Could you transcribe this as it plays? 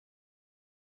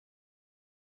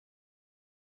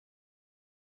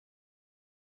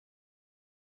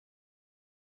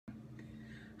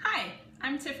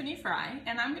I'm Tiffany Fry,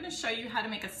 and I'm going to show you how to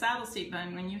make a saddle seat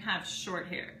bun when you have short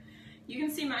hair. You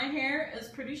can see my hair is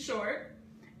pretty short,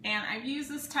 and I've used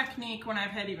this technique when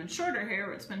I've had even shorter hair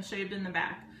where it's been shaved in the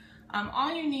back.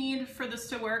 All you need for this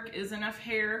to work is enough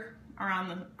hair around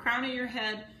the crown of your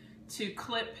head to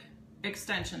clip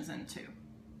extensions into.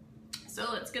 So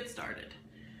let's get started.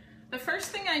 The first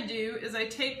thing I do is I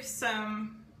take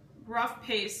some rough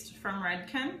paste from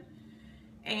Redken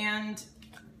and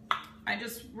I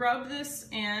just rub this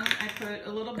in. I put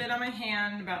a little bit on my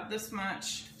hand, about this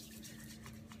much,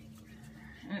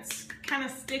 and it's kind of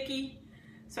sticky.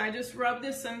 So I just rub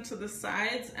this into the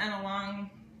sides and along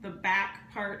the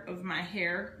back part of my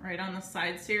hair, right on the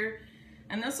sides here.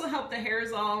 And this will help the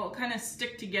hairs all kind of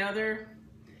stick together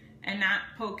and not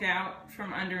poke out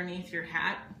from underneath your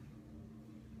hat.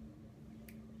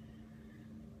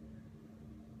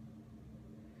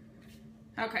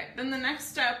 Okay, then the next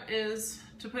step is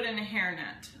to put in a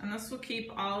hairnet, and this will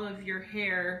keep all of your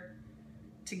hair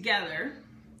together.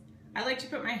 I like to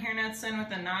put my hairnets in with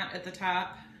a knot at the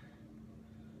top,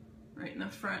 right in the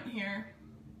front here.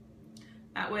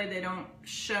 That way they don't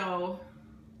show.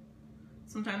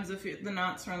 Sometimes if the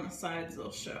knots are on the sides,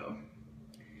 they'll show.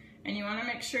 And you want to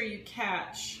make sure you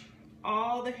catch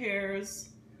all the hairs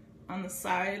on the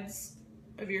sides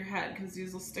of your head, because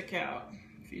these will stick out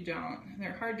if you don't.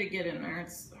 They're hard to get in there.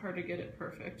 It's hard to get it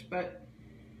perfect, but.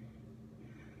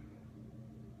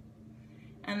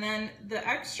 And then the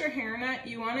extra hairnet,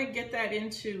 you want to get that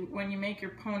into when you make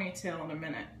your ponytail in a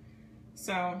minute.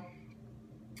 So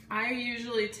I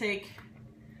usually take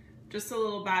just a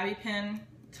little bobby pin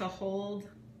to hold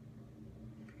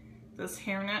this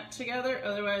hairnet together,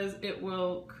 otherwise it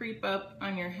will creep up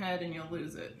on your head and you'll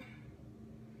lose it.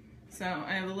 So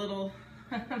I have a little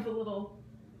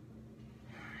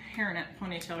hairnet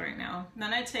ponytail right now. And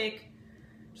then I take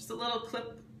just a little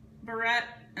clip barrette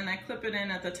and I clip it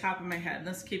in at the top of my head.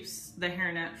 This keeps the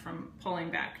hairnet from pulling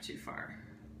back too far.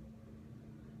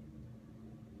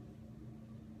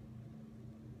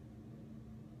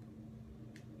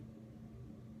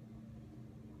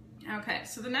 Okay,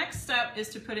 so the next step is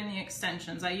to put in the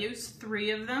extensions. I use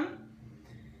 3 of them.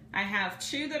 I have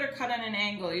 2 that are cut at an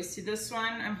angle. You see this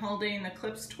one, I'm holding the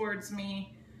clips towards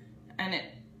me and it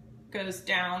goes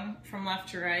down from left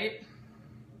to right.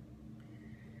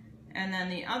 And then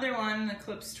the other one, the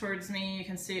clips towards me, you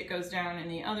can see it goes down in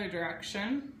the other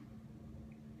direction.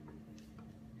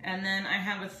 And then I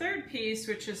have a third piece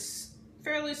which is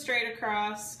fairly straight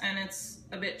across and it's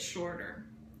a bit shorter.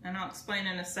 And I'll explain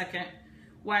in a second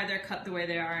why they're cut the way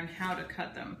they are and how to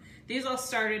cut them. These all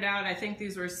started out, I think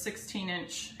these were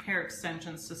 16-inch hair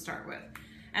extensions to start with.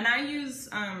 And I use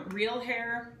real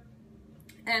hair,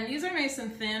 and these are nice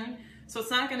and thin, so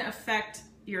it's not gonna affect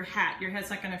your hat. Your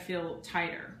head's not gonna feel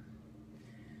tighter.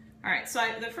 All right, so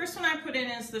the first one I put in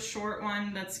is the short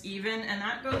one that's even, and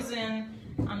that goes in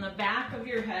on the back of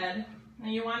your head.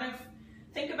 And you wanna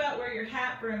think about where your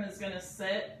hat brim is gonna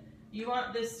sit. You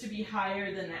want this to be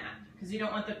higher than that, because you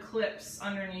don't want the clips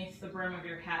underneath the brim of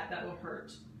your hat. That will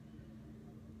hurt.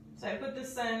 So I put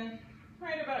this in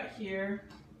right about here.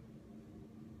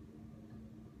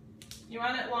 You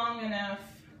want it long enough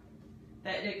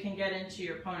that it can get into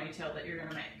your ponytail that you're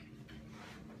gonna make.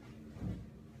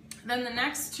 Then the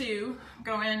next 2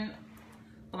 go in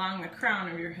along the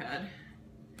crown of your head.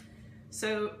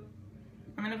 So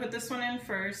I'm gonna put this one in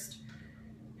first,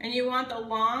 and you want the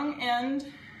long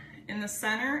end in the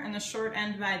center and the short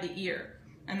end by the ear.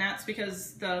 And that's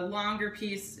because the longer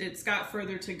piece, it's got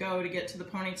further to go to get to the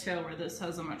ponytail, where this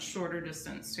has a much shorter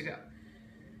distance to go.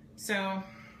 So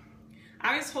I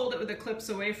always hold it with the clips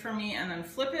away from me and then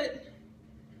flip it,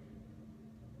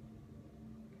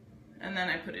 and then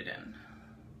I put it in.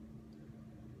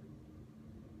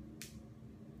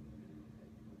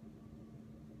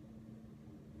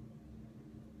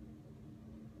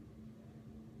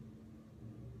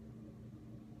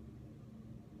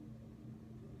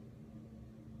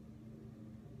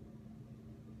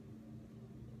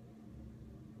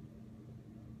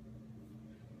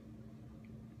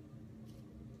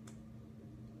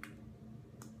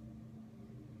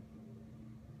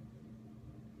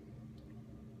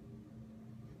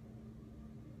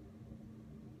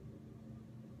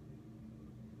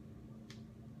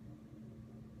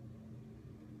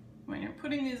 When you're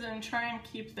putting these in, try and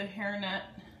keep the hairnet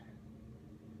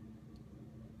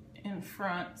in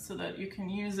front so that you can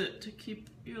use it to keep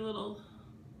your little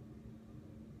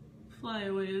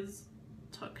flyaways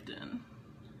tucked in.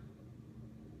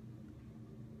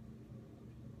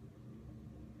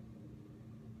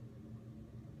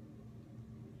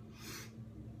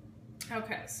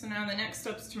 Okay, so now the next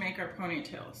step is to make our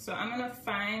ponytail. So I'm gonna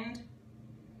find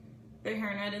the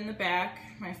hairnet in the back.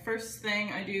 My first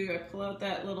thing I do, I pull out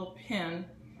that little pin,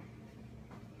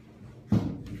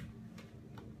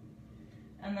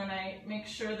 and then I make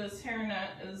sure this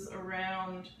hairnet is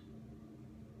around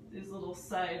these little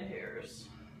side hairs.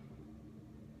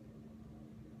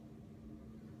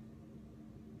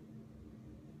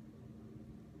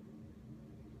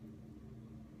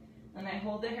 And I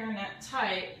hold the hairnet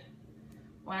tight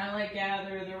while I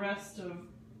gather the rest of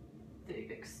the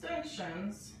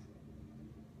extensions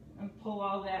and pull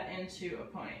all that into a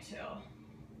ponytail.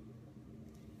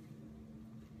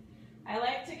 I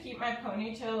like to keep my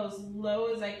ponytail as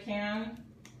low as I can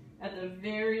at the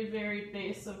very, very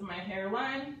base of my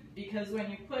hairline, because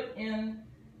when you put in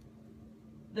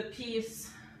the piece,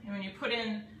 and when you put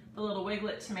in the little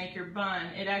wiglet to make your bun,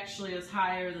 it actually is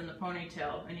higher than the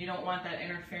ponytail, and you don't want that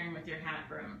interfering with your hat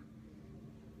brim.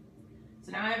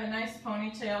 So now I have a nice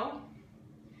ponytail,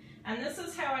 and this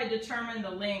is how I determine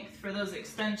the length for those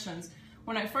extensions.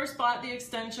 When I first bought the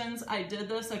extensions, I did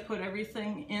this. I put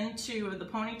everything into the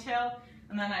ponytail,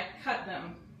 and then I cut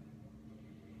them.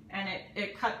 And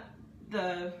it cut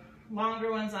the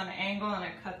longer ones on an angle, and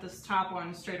I cut this top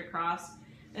one straight across.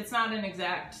 It's not an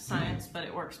exact science, but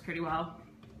it works pretty well.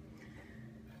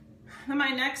 Then my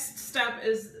next step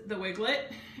is the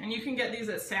wiglet, and you can get these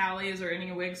at Sally's or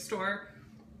any wig store.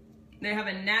 They have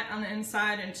a net on the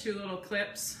inside and two little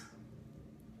clips,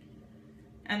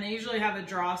 and they usually have a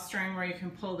drawstring where you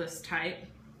can pull this tight.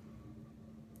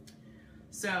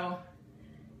 So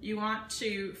you want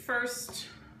to first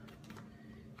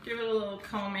give it a little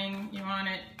combing. You want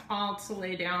it all to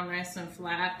lay down nice and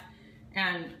flat,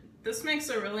 and this makes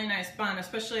a really nice bun,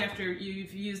 especially after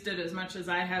you've used it as much as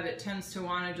I have. It tends to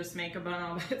want to just make a bun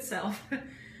all by itself.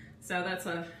 So that's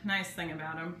a nice thing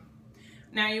about them.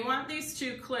 Now you want these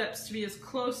two clips to be as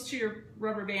close to your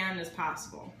rubber band as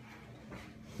possible.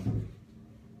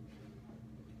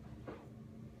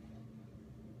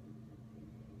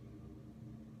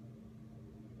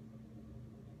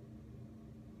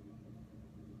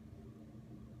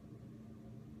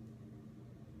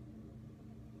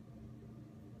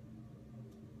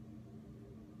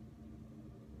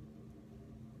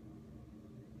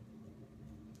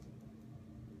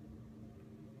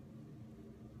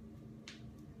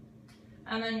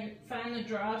 And then you find the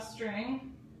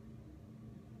drawstring.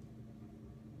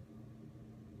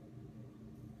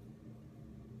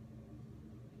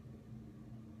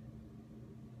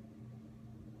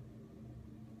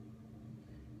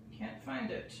 Can't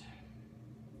find it.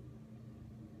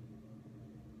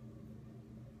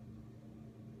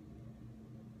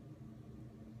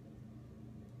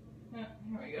 Yeah,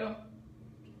 here we go.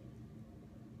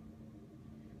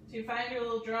 So you find your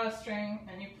little drawstring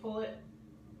and you pull it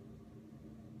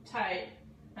tight.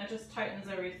 That just tightens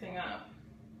everything up.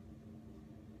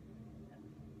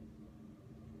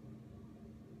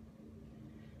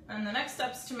 And the next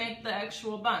step is to make the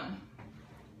actual bun.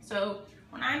 So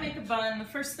when I make a bun, the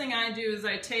first thing I do is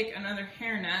I take another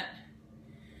hairnet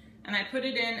and I put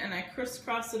it in and I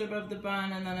crisscross it above the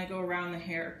bun, and then I go around the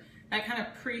hair. That kind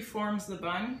of pre-forms the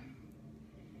bun.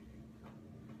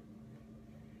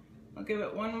 I'll give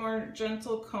it one more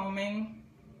gentle combing.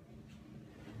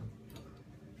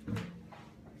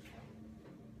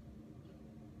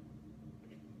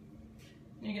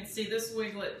 You can see this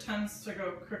wiglet tends to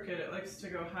go crooked. It likes to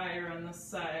go higher on this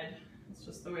side. It's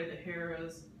just the way the hair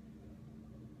is.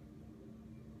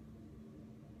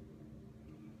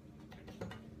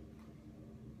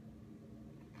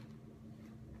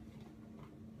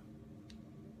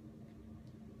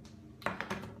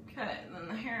 Okay, then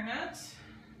the hairnet.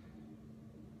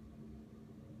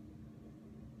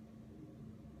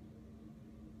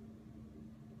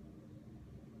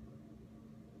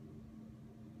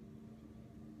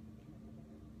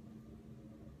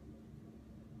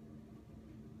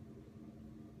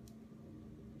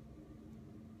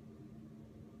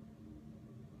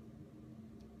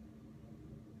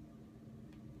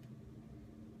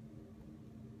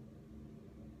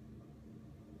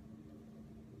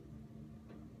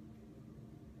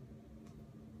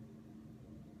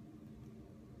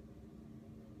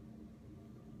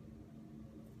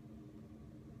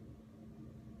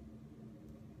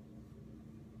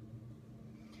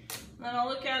 Then I'll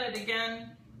look at it again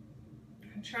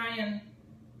and try and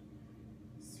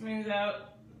smooth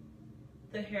out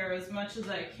the hair as much as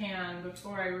I can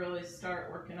before I really start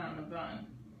working on the bun.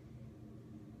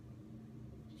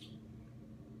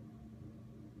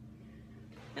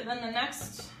 And then the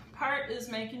next part is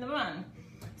making the bun.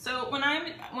 So when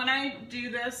I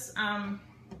do this,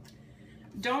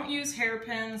 don't use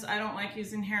hairpins. I don't like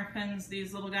using hairpins,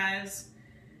 these little guys.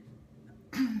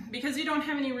 because you don't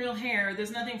have any real hair,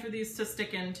 there's nothing for these to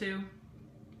stick into.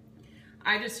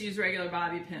 I just use regular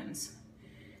bobby pins.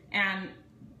 And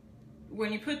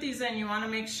when you put these in, you want to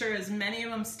make sure as many of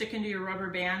them stick into your rubber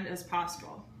band as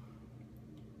possible.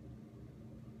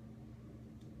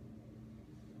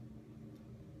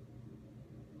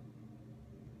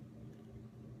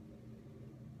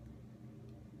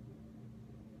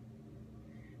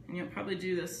 And you'll probably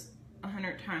do this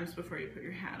 100 times before you put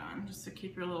your hat on, just to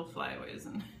keep your little flyaways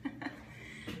in.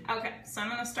 Okay, so I'm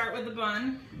going to start with the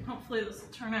bun. Hopefully this will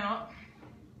turn out.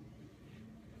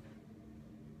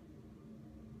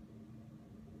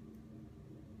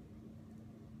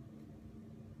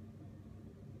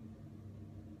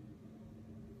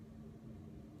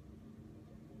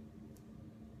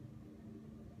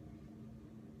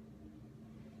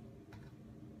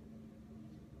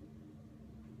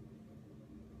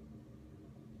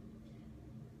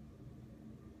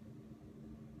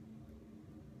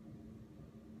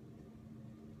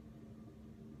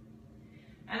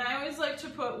 And I always like to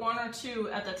put 1 or 2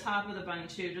 at the top of the bun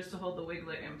too, just to hold the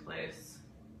wiglet in place.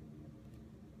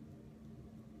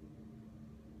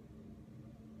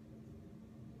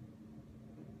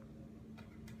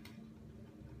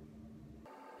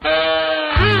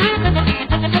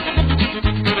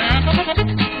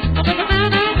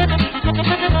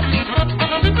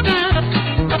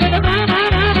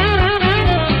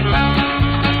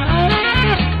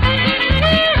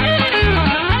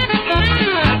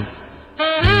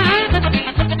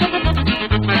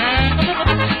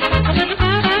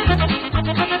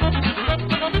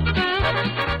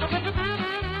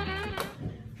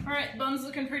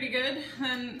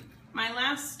 Then my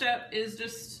last step is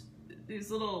just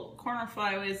these little corner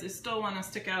flyaways. They still want to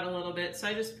stick out a little bit, so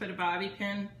I just put a bobby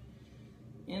pin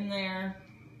in there.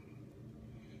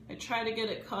 I try to get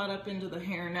it caught up into the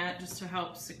hairnet just to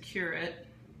help secure it.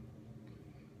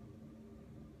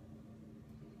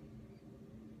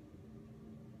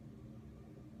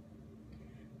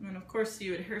 And then of course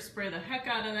you would hairspray the heck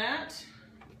out of that.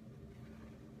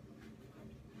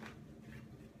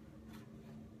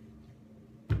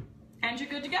 And you're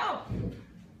good to go.